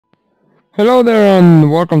Hello there and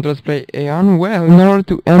welcome to Let's Play AION. Well, in order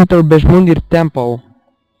to enter Beshmundir Temple,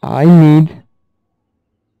 I need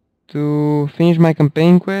to finish my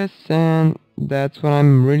campaign quests, and that's what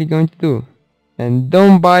I'm really going to do. And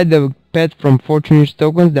don't buy the pet from Fortune's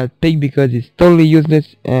tokens, that pig, because it's totally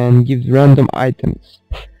useless and gives random items.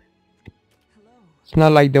 It's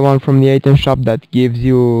not like the one from the item shop that gives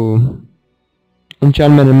you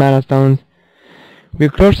enchantment and mana stones. We're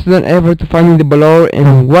closer than ever to finding the Balor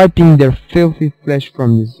and wiping their filthy flesh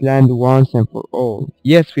from this land once and for all.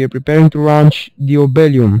 Yes, we are preparing to launch the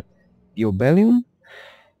Obelium. The Obelium?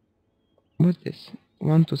 What's this?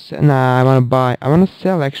 Want to sell? Nah, I wanna buy. I wanna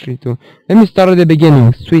sell actually too. Let me start at the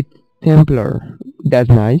beginning. Sweet Templar. That's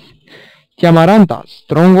nice. Tiamaranta,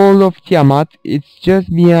 stronghold of Tiamat. It's just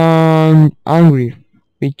beyond Angry.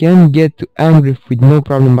 We can get to Angry with no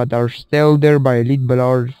problem, but are still there by elite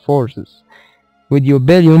Balor forces. With the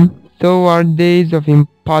Obelium, though, our days of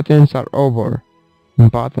impotence are over.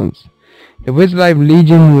 Impotence. The Westlife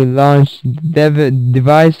Legion will launch the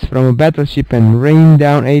device from a battleship and rain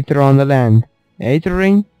down Aether on the land. Aether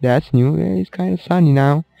rain? That's new. It's kind of sunny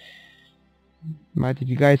now. But if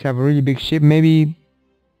you guys have a really big ship, maybe...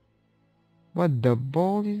 What the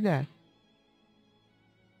ball is that?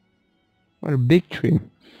 What a big tree.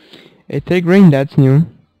 Aetheric rain, that's new.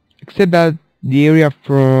 Except that the area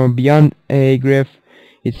from beyond Agref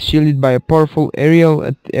is shielded by a powerful aerial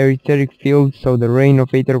etheric field, so the rain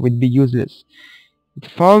of Aether would be useless. It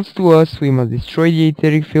falls to us. We must destroy the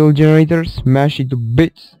etheric field generator, smash it to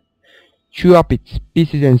bits, chew up its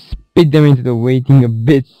pieces and spit them into the waiting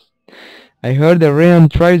abyss. I heard the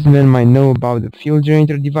Rayan tribesmen might know about the field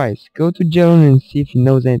generator device. Go to Jelon and see if he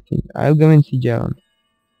knows anything. I'll go and see Jelon.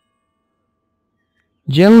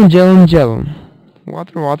 Jelon.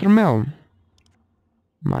 Watermelon.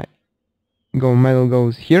 My gold medal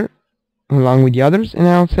goes here, along with the others, and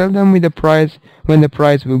I'll sell them with the price when the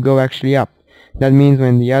price will go actually up. That means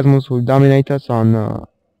when the Asmos will dominate us on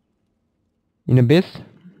in Abyss,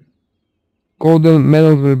 gold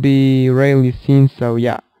medals will be rarely seen, so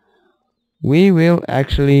yeah. We will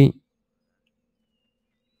actually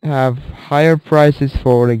have higher prices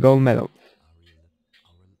for the gold medals.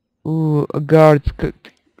 Ooh, guards.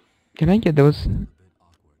 Can I get those?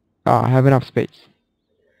 Ah, I have enough space.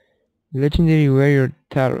 Legendary Warrior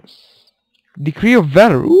Taros. Decree of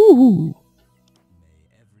Valor. Ooh.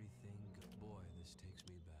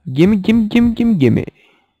 Gimme. Gimme.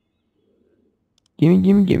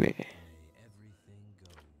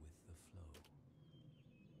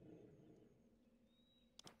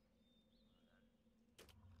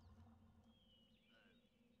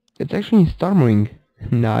 It's actually in Stormring.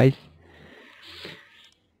 Nice.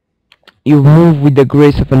 You move with the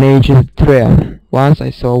grace of an ancient Treant. Once I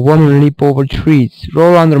saw a woman leap over trees,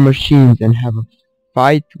 roll under machines, and have a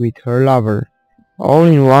fight with her lover, all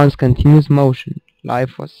in one's continuous motion.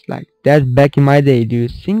 Life was like that back in my day. Do you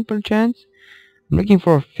think, perchance? I'm looking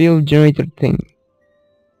for a field generator thing.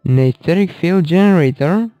 An etheric field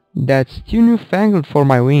generator? That's too newfangled for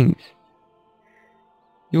my wings.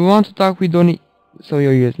 You want to talk with Donny? So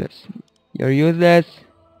you're useless. You're useless.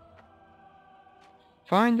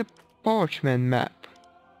 Find the parchment map.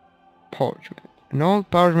 Parchment. An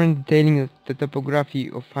old parchment detailing the topography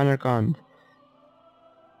of Anarkand.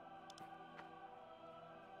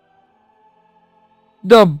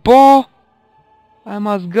 The ball! I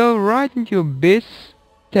must go right into Abyss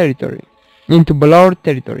territory. Into Balor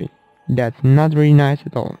territory. That's not very nice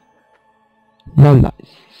at all. Not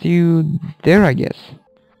nice. See you there, I guess.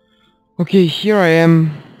 Okay, here I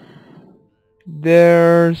am.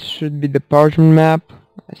 There should be the parchment map.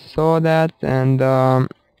 I saw that, and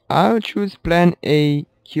I'll choose plan A,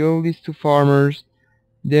 kill these two farmers,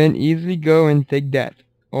 then easily go and take that.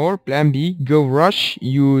 Or plan B, go rush,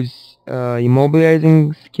 use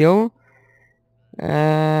immobilizing skill,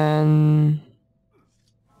 and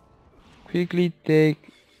quickly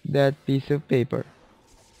take that piece of paper.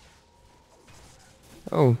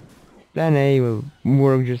 Oh, plan A will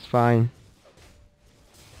work just fine.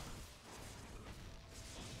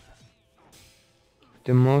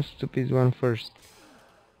 The most stupid one first.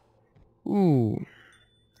 Ooh.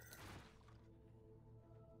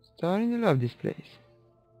 Starting to love this place.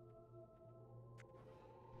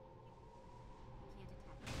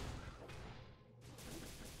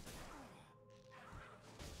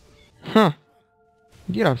 Huh.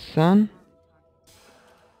 Get up, son.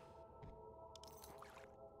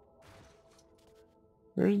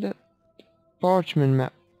 Where's that parchment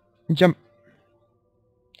map? Jump.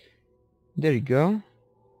 There you go.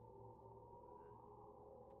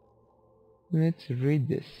 Let's read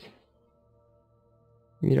this.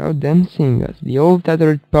 without them seeing us. The old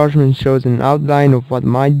tattered parchment shows an outline of what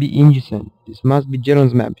might be indecent. This must be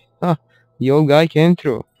Jelon's map. Ah, the old guy came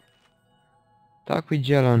through. Talk with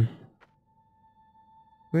Jelon.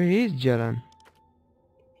 Where is Jelon?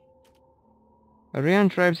 A Ryan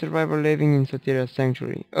tribe survivor living in Soteria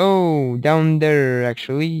Sanctuary. Oh, down there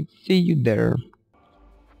actually. See you there.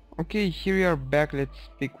 Okay, here we are back. Let's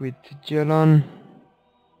speak with Jelon.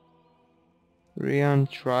 Ryan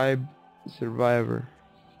tribe survivor.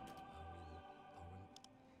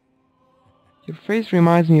 Your face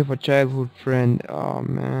reminds me of a childhood friend. Oh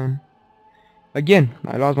man. Again,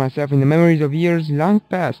 I lost myself in the memories of years long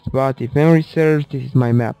past, but if memory serves, this is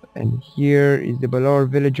my map. And here is the Balor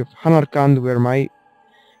village of Hanarkand where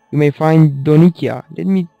you may find Donikia. Let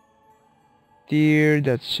me tear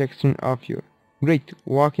that section off you. Great,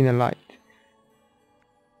 walk in the light.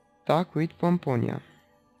 Talk with Pomponia.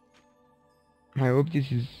 I hope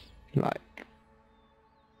this is like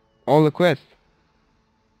all the quest.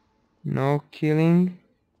 No killing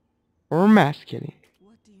or mass killing.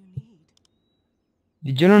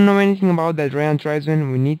 Did you not know anything about that Ryan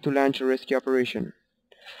tribesman? We need to launch a rescue operation.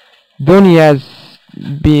 Donnie's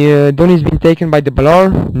been taken by the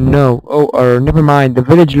Balor? No. Oh, or never mind. The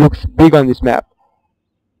village looks big on this map.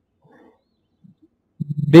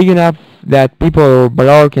 Big enough that people of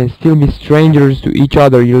Balor can still be strangers to each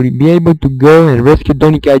other. You'll be able to go and rescue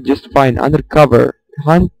Donika just fine. Undercover.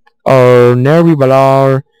 Hunt or nervy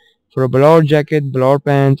Balor for a Balor jacket, Balor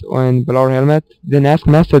pants, and Balor helmet. Then ask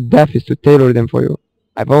Master Daphis to tailor them for you.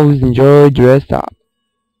 I've always enjoyed dressed up.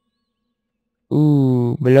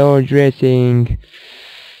 Ooh, Balor dressing.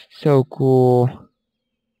 So cool.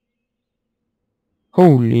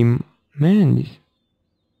 Holy man, this.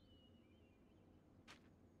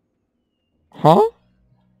 Huh?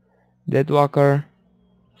 Deadwalker.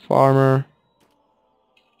 Farmer.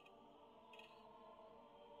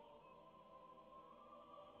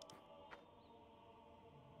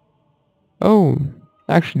 Oh,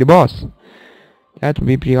 actually the boss. That would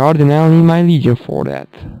be pretty hard and I'll need my legion for that.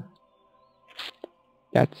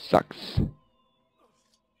 That sucks.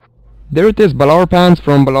 There it is, Balor pants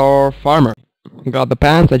from Balor Farmer. Got the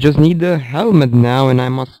pants, I just need the helmet now and I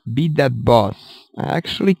must beat that boss. I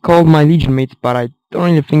actually called my legion mates but I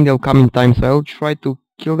don't really think they'll come in time, so I'll try to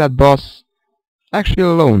kill that boss actually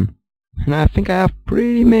alone. And I think I have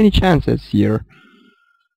pretty many chances here.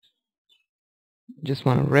 Just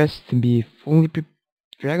wanna rest to be fully prepared.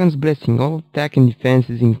 Dragon's Blessing, all attack and defense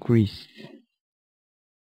is increased.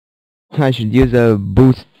 I should use a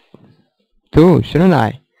boost too, shouldn't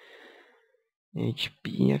I?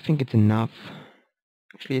 HP, I think it's enough.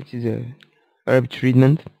 Actually, let's use a herb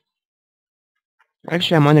treatment.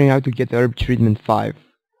 Actually, I'm wondering how to get herb treatment 5.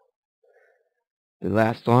 The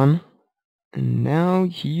last one. And now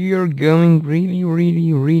you're going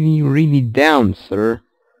really down, sir.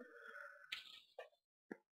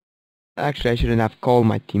 Actually, I shouldn't have called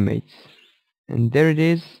my teammates. And there it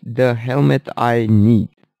is, the helmet I need.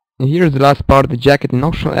 And here's the last part, the jacket, and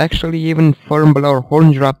actually even firm Balor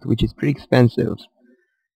horn dropped, which is pretty expensive.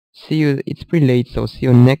 See you, it's pretty late, so see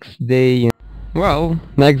you next day. Well,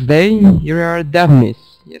 next day, here are Daphnis.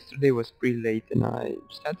 Yesterday was pretty late and I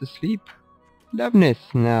just had to sleep.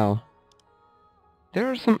 Daphnis now.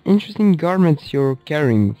 There are some interesting garments you're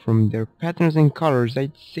carrying. From their patterns and colors,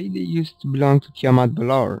 I'd say they used to belong to Tiamat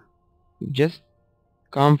Balor. You've just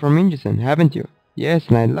come from Indecent, haven't you? Yes,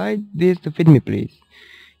 and I'd like this to fit me, please.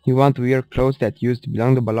 You want to wear clothes that used to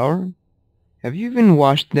belong to Balor? Have you even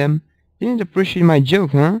washed them? Didn't appreciate my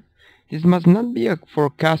joke, huh? This must not be for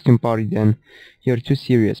a costume party then. You're too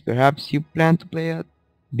serious. Perhaps you plan to play at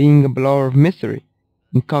being a Balor of mystery.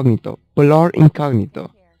 Incognito. Balor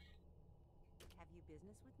Incognito.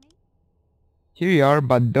 Here you are,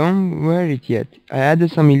 but don't wear it yet. I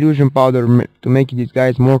added some illusion powder to make these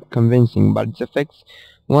guys more convincing, but its effects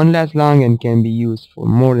won't last long and can be used for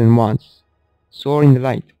more than once. Soar in the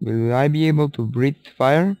light. Will I be able to breathe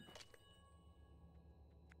fire?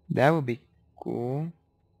 That would be cool.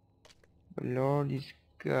 But Lord, these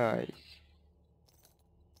guys.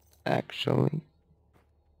 Actually.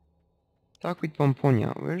 Talk with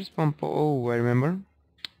Pomponia. Where's Pompo? Oh, I remember.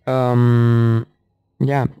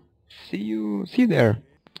 Yeah. See you there.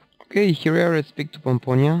 Okay, here we are. Let's speak to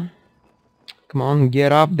Pomponia. Come on,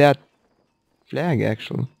 get up that flag,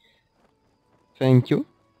 actually. Thank you.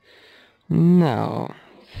 Now,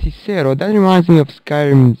 Cicero, that reminds me of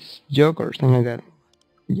Skyrim's Joker or something like that.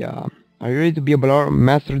 Yeah. Are you ready to be a Balor?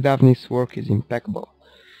 Master Daphnis' work is impeccable.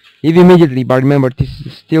 Leave immediately, but remember, this is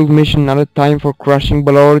a stealth mission, not a time for crushing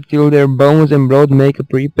Balor till their bones and blood make a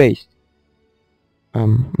pretty paste.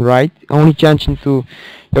 Right? Only change into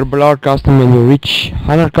your blur costume when you reach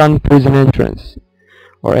Hanarkan prison entrance,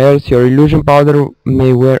 or else your illusion powder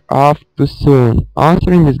may wear off too soon.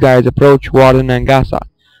 Answering this guy's approach Warden Angasa,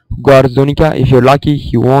 who guards Donica. If you're lucky,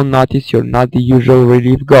 he won't notice you're not the usual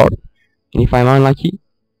relief guard, and if I'm unlucky,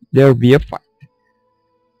 there'll be a fight.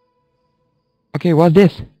 Okay, what's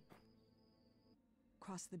this?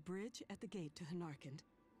 Cross the bridge at the gate to Hanarkand.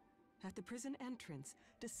 At the prison entrance,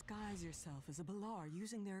 disguise yourself as a Balar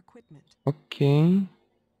using their equipment. Okay.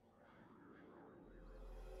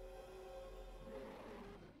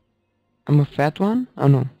 I'm a fat one? Oh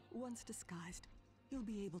no. Once disguised, you'll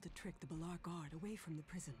be able to trick the Balar guard away from the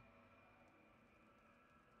prison.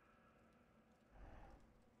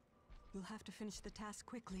 You'll have to finish the task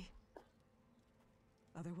quickly.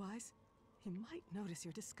 Otherwise, he might notice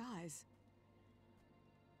your disguise.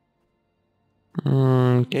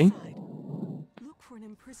 Okay. Inside, look for an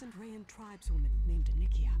imprisoned Rayan tribeswoman named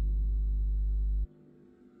Nikia.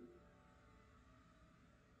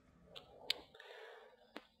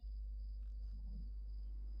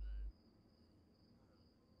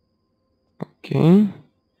 Okay.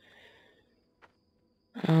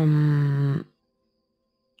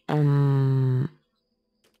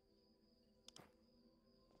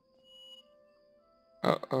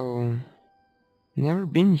 Uh-oh. Never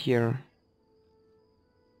been here.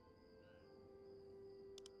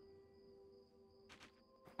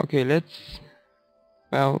 Okay, let's...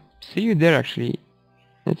 Well, see you there actually.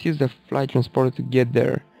 Let's use the flight transporter to get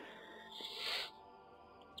there.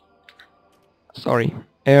 Sorry,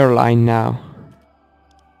 airline now.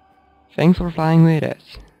 Thanks for flying with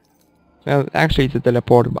us. Well, actually it's a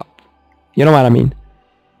teleport, but you know what I mean.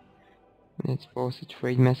 Let's post a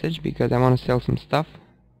trade message because I want to sell some stuff.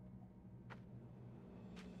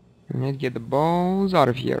 And let's get the balls out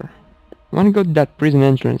of here. I want to go to that prison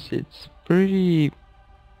entrance. It's pretty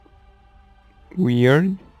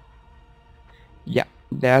weird. Yeah,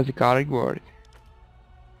 that's the correct word.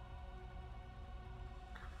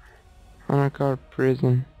 Honorcar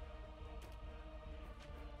prison.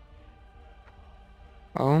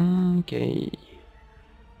 Okay.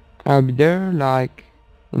 I'll be there like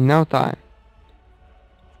in no time.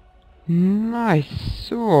 Nice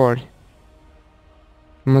sword.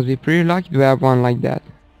 You must be pretty lucky to have one like that.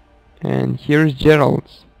 And here's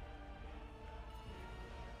Gerald's.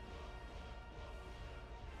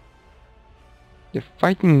 They're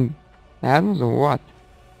fighting animals or what?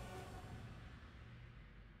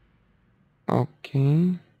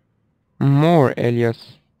 Okay. More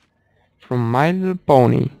Elias. From My Little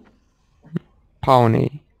Pony.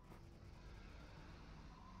 Pony.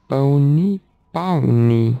 Pony.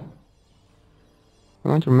 Pony. I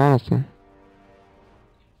want your medicine.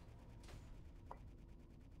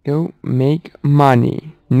 Go make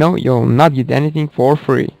money. No, you'll not get anything for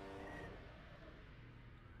free.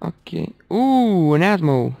 Okay. Ooh, an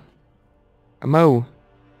Asmo. A Mo.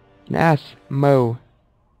 An Asmo.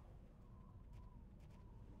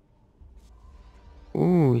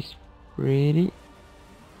 Ooh, it's pretty.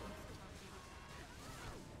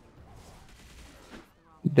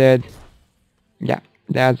 Dead. Yeah,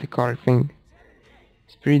 that's the correct thing.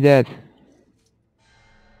 It's pretty dead.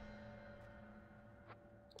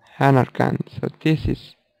 Hanarkand. So this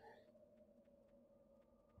is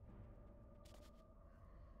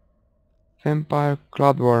Vampire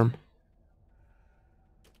Cloudworm.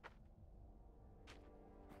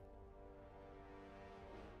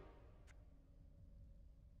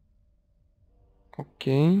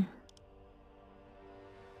 Okay.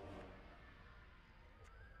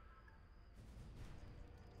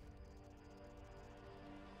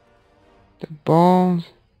 The balls.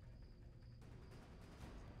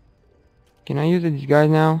 Can I use these guys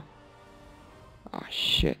now? Oh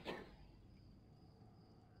shit.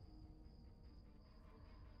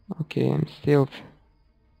 Okay, I'm stealth.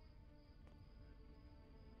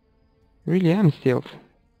 Really am stealth.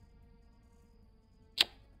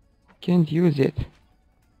 Can't use it.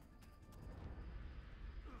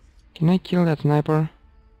 Can I kill that sniper?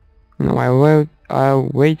 No, I'll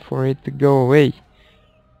wait for it to go away.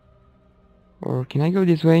 Or can I go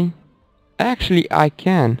this way? Actually, I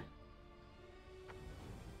can.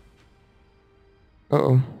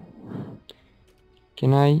 Uh-oh.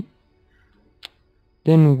 Can I?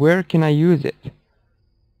 Then where can I use it?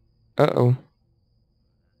 Uh-oh.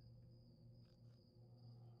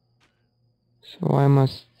 So I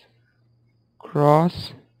must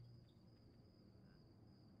cross.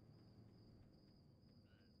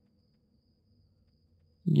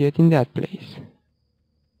 Get in that place.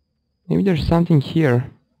 Maybe there's something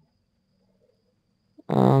here.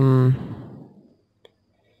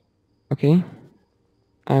 Okay.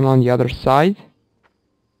 I'm on the other side.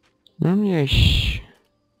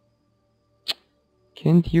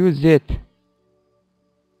 Can't use it.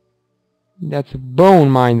 That's a bone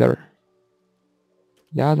miner.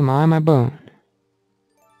 That's my bone.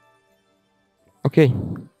 Okay.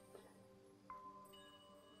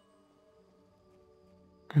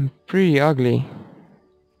 I'm pretty ugly.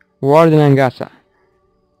 Warden Angasa.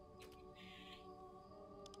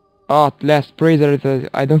 Oh, at last, praise the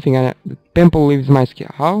I don't think the pimple leaves my skin.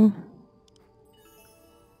 How?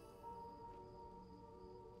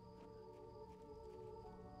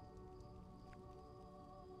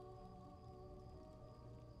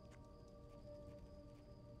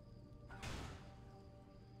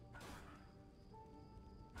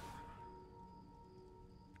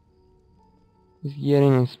 He's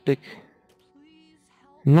getting and speak.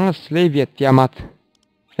 I'm not a slave yet, Tiamat.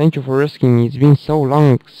 Thank you for rescuing me. It's been so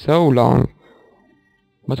long, so long.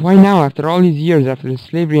 But why now, after all these years, after the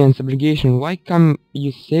slavery and subjugation, why come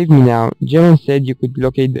you save me now? Jeron said you could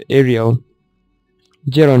locate the aerial.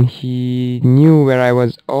 Jeron, he knew where I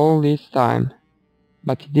was all this time.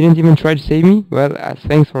 But he didn't even try to save me? Well, as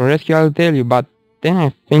thanks for rescue I'll tell you, but then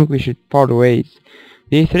I think we should part ways.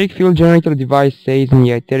 The etheric field generator device stays in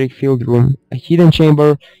the etheric field room, a hidden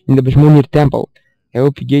chamber in the Bashmunir temple. I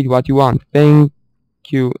hope you get what you want. Thank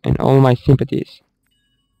you and all my sympathies.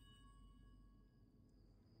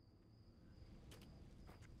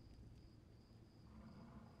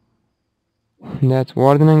 That's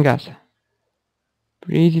Warden and Gasa.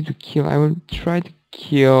 Pretty easy to kill. I will try to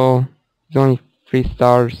kill. It's only 3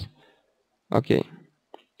 stars. Okay.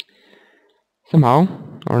 Somehow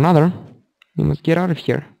or another, we must get out of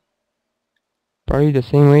here. Probably the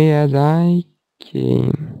same way as I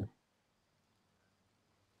came.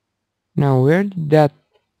 Now where did that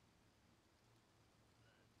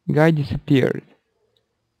guy disappear?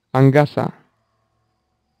 Angasa.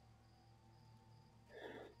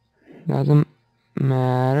 Doesn't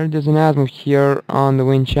matter. There's an azimuth here on the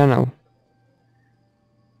wind channel.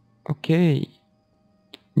 Okay.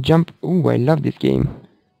 Jump. Ooh, I love this game.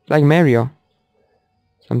 It's like Mario.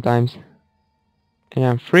 Sometimes. And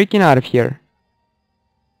I'm freaking out of here.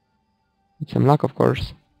 With some luck, of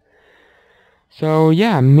course. So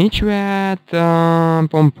yeah, meet you at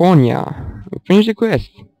Pomponia. We finished the quest.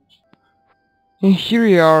 And here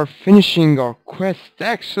we are finishing our quest.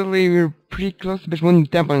 Actually, we're pretty close to Bashmunir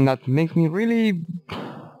Temple, and that makes me really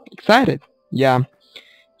excited. Yeah.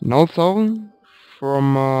 And also,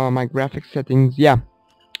 from my graphics settings, yeah.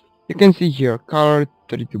 You can see here, color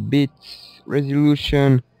 32 bits,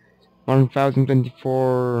 resolution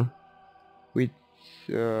 1024 with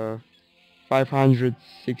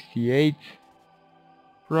 568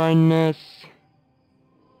 brightness.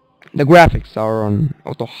 The graphics are on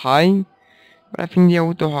auto high, but I think the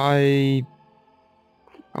auto high...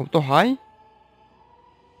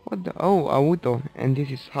 What the... Oh, auto, and this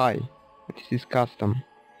is high. This is custom.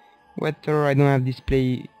 Weather, I don't have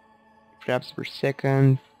display frames per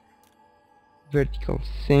second. Vertical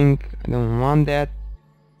sync, I don't want that.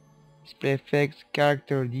 Display effects,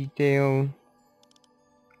 character detail,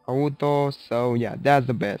 auto, so yeah, that's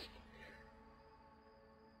the best.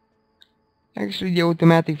 Actually, the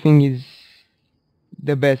automatic thing is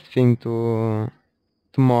the best thing to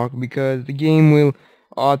mark, because the game will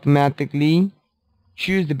automatically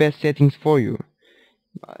choose the best settings for you.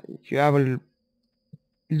 If you have a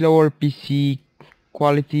lower PC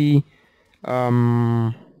quality,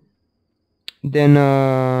 then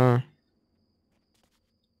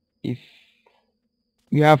if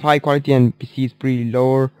you have high quality and PC is pretty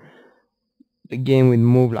lower, the game will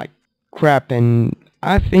move like crap. And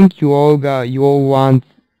I think you all want,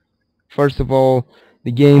 first of all,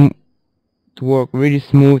 the game to work really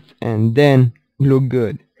smooth and then look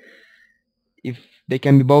good. If they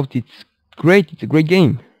can be both, it's great. It's a great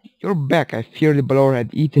game. You're back. I fear the Balor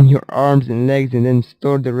had eaten your arms and legs and then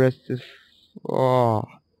stored the rest of... Oh,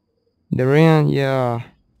 the rain, yeah.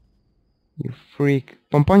 You freak.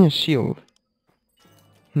 Pomponia shield.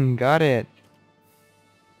 Got it.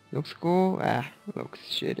 Looks cool. Ah, looks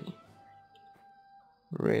shitty.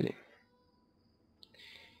 Really.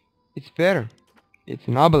 It's better. It's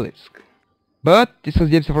an obelisk. But this was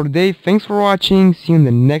the episode for today. Thanks for watching. See you in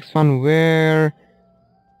the next one, where...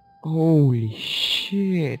 Holy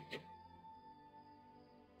shit.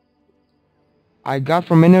 I got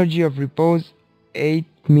from Energy of Repose 8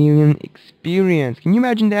 million experience. Can you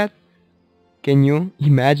imagine that? Can you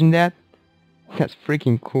imagine that? That's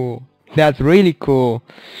freaking cool. That's really cool.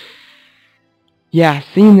 Yeah,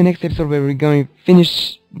 see you in the next episode, where we're going to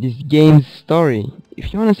finish this game's story.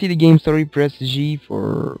 If you want to see the game story, press G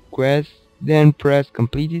for quest, then press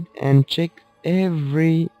completed and check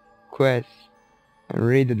every quest and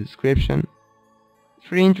read the description. It's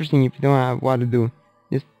pretty interesting if you don't have what to do.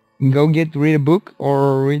 Just go get to read a book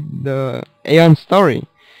or read the AION story.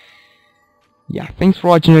 Yeah, thanks for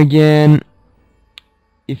watching again.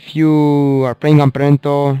 If you are playing on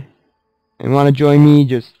Parento and want to join me,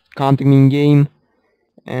 just contact me in game.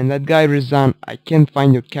 And that guy ReyZoR, I can't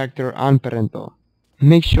find your character on Parento.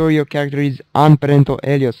 Make sure your character is on Parento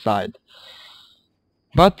Helios side.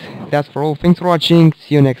 But that's for all. Thanks for watching.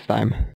 See you next time.